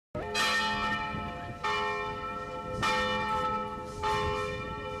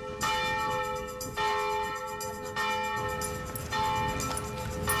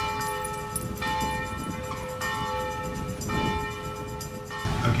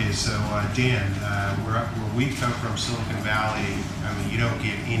Okay, so Dan, where we come from, Silicon Valley, I mean, you don't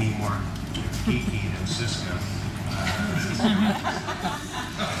get any more geeky than Cisco.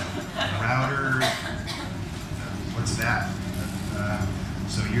 Router, what's that?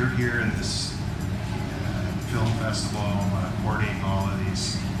 So you're here in this film festival, courting all of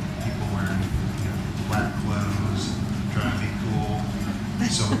these people wearing black clothes, trying to be cool.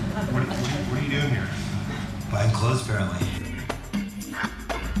 So what are you doing here? Buying clothes, apparently.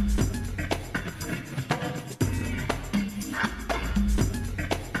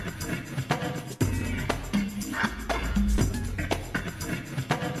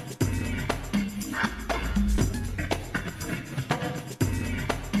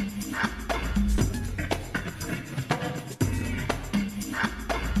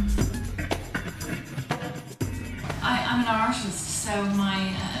 I'm an artist, so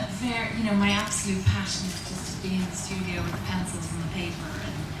my my absolute passion is just to be in the studio with the pencils and the paper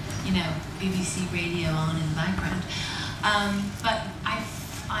and BBC radio on in the background. But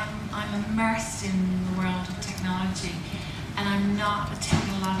I'm immersed in the world of technology, and I'm not a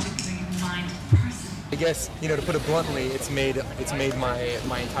technologically minded person. I guess, to put it bluntly, it's made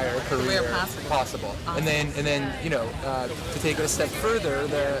my entire career possible. Awesome. And then to take it a step further,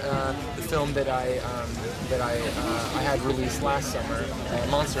 the film that I had released last summer,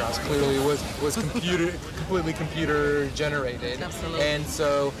 Monster House, clearly was completely computer generated. Absolutely. And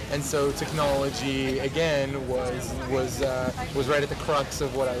so technology again was right at the crux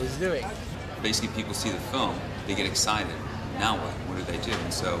of what I was doing. Basically, people see the film, they get excited. Now what? What do they do?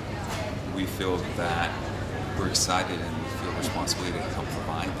 And so we feel that we're excited and we feel responsibility to help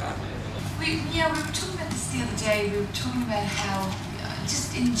provide that. We were talking about this the other day. We were talking about how,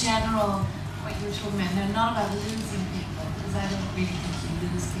 just in general, what you were talking about, now not about losing people, because I don't really think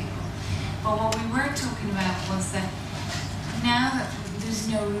you lose people. But what we were talking about was that now that there's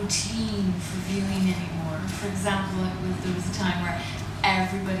no routine for viewing anymore. For example, there was a time where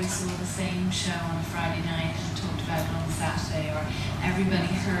everybody saw the same show on a Friday night and talked about it on a Saturday, or everybody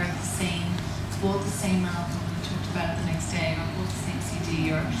bought the same album and talked about it the next day, or bought the same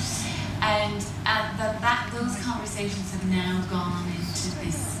CD, and those conversations have now gone into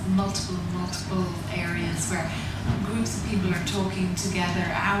these multiple areas where groups of people are talking together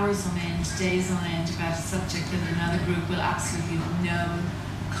hours on end, days on end about a subject that another group will absolutely have no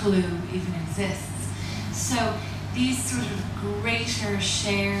clue even exists. So these sort of greater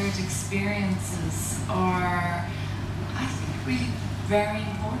shared experiences are, I think, really very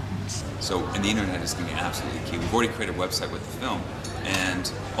important. So, and the internet is going to be absolutely key. We've already created a website with the film,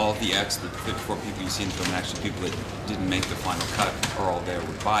 and all the 54 people you see in the film, and actually people that didn't make the final cut, are all there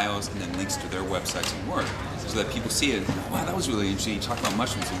with bios and then links to their websites and work, so that people see it and go, wow, that was really interesting. You talked about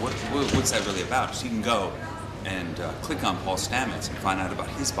mushrooms, and what's that really about? So you can go and click on Paul Stamets and find out about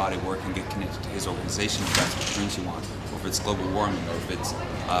his body work and get connected to his organization if that's what turns you on, or if it's global warming, or if it's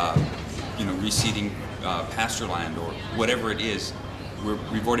reseeding pasture land, or whatever it is.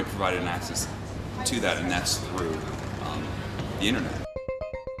 We've already provided an access to that, and that's through the internet.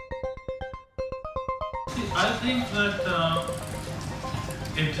 I think that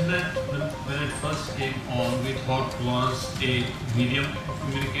internet, when it first came on, we thought was a medium of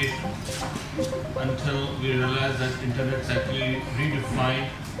communication, until we realized that internet's actually redefined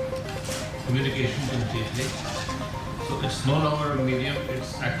communication completely. So it's no longer a medium,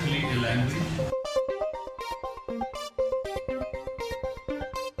 it's actually a language.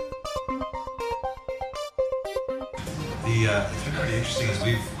 It's been pretty interesting as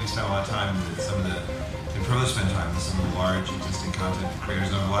we spent a lot of time with some of the, in Provo spent time with some of the large existing content creators,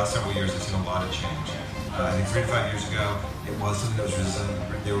 and over the last several years I've seen a lot of change. I think 3 to 5 years ago it was something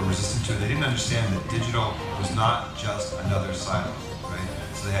that they were resistant to. They didn't understand that digital was not just another silo, right?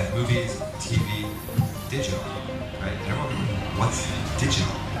 So they had movies, TV, digital, right? And everyone went, what's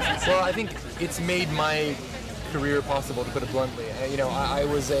digital? Well, I think it's made my career possible, to put it bluntly. I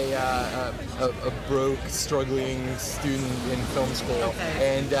was a broke, struggling student in film school,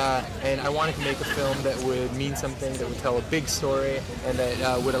 and I wanted to make a film that would mean something, that would tell a big story, and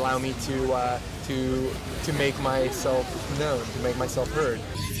that would allow me to make myself known, to make myself heard.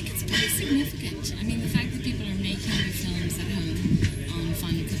 I think it's pretty significant. I mean, the fact that people are making their films at home on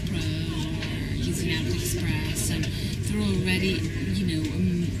Final Cut Pro or using Adobe Express, and they're already,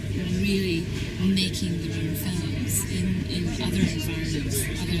 really making their own films in other environments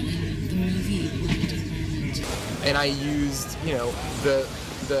other than the movie world environment. And I used, the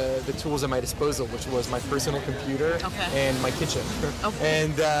the tools at my disposal, which was my personal computer and my kitchen,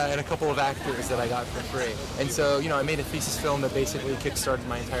 and a couple of actors that I got for free. And so, you know, I made a thesis film that basically kickstarted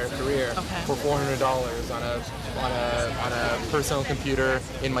my entire career for $400 on a personal computer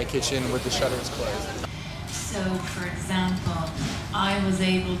in my kitchen with the shutters closed. So, for example, I was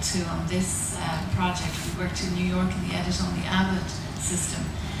able to, on this project, we worked in New York in the edit on the Avid system,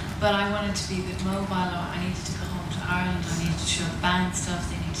 but I wanted to be a bit mobile. I needed to go home to Ireland, I needed to show the band stuff,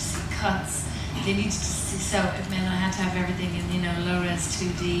 they needed to see cuts, they needed to see, so it meant I had to have everything in, you know, low-res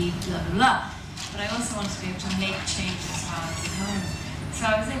 2D, blah, blah, blah. But I also wanted to be able to make changes while I was at home.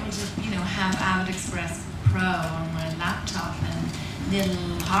 So I was able to, you know, have Avid Express Pro on my laptop and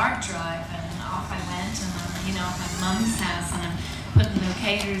little hard drive, and off I went, and I'm, you know, at my mum's house, and I'm putting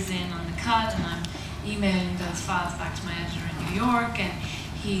locators in on the cut, and I'm emailing those files back to my editor in New York, and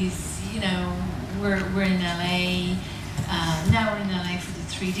he's, you know, we're in LA, now we're in LA for the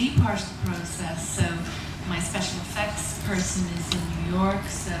 3D part of the process, so my special effects person is in New York,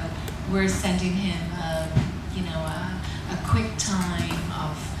 so we're sending him, you know, a quick time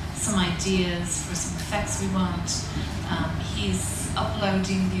of some ideas for some effects we want. He's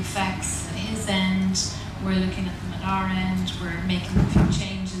uploading the effects at his end, we're looking at them at our end, we're making a few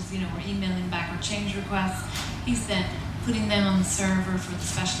changes, you know, we're emailing back our change requests. He's then putting them on the server for the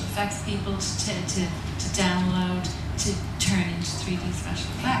special effects people to download, to turn into 3D special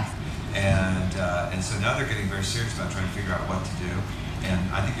effects. And so now they're getting very serious about trying to figure out what to do. And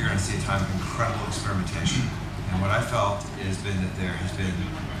I think you're going to see a time of incredible experimentation. And what I felt has been that there has been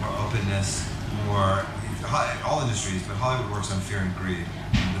more openness, more, all industries, but Hollywood works on fear and greed.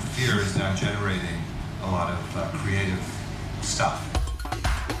 And the fear is now generating a lot of creative stuff.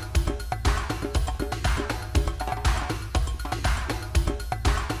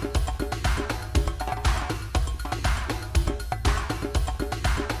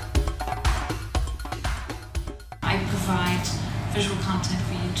 Visual content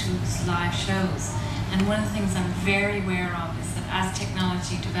for YouTube's live shows, and one of the things I'm very aware of is that as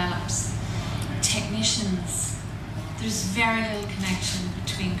technology develops, technicians, there's very little connection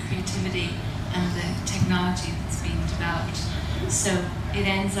between creativity and the technology that's being developed, so it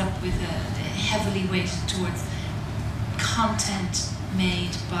ends up with a heavily weighted towards content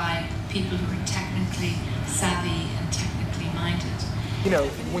made by people who are technically savvy and technically minded. You know,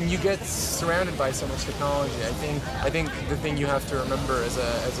 when you get surrounded by so much technology, I think the thing you have to remember as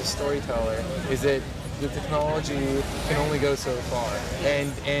a storyteller is that the technology can only go so far,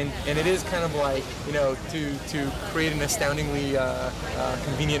 and it is kind of like, you know, to create an astoundingly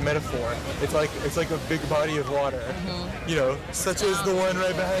convenient metaphor. It's like a big body of water, you know, such as the one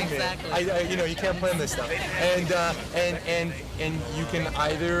right behind me. You know, you can't plan this stuff, and you can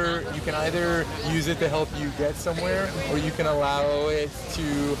either use it to help you get somewhere, or you can allow it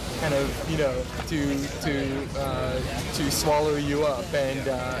to kind of, you know, to swallow you up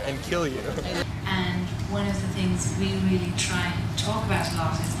and kill you. And one of the things we really try and talk about a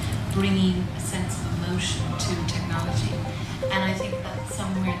lot is bringing a sense of emotion to technology. And I think that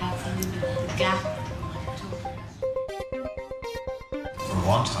somewhere that's a little bit of the gap that we want to talk about. For a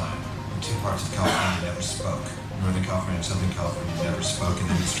long time, the two parts of California never spoke. Northern California and Southern California never spoke, and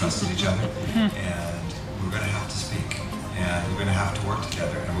they mistrusted each other. And we're going to have to speak, and we're going to have to work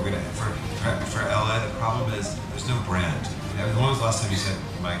together. And we're going to, for LA, the problem is there's no brand. I mean, when was the last time you said,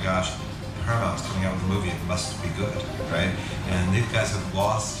 my gosh, Paramount's coming out with a movie, it must be good, right? And these guys have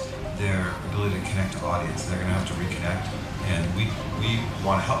lost their ability to connect to audience. They're going to have to reconnect, and we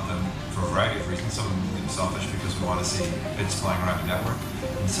want to help them for a variety of reasons. Some of them selfish because we want to see bits flying around the network,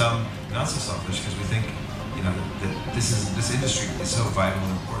 and some not so selfish because we think, you know, that this industry is so vital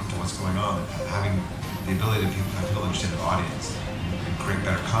and important to what's going on. That having the ability to have people understand the audience and create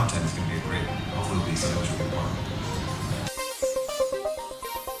better content is going to be a great, hopefully, it'll be something which will be important.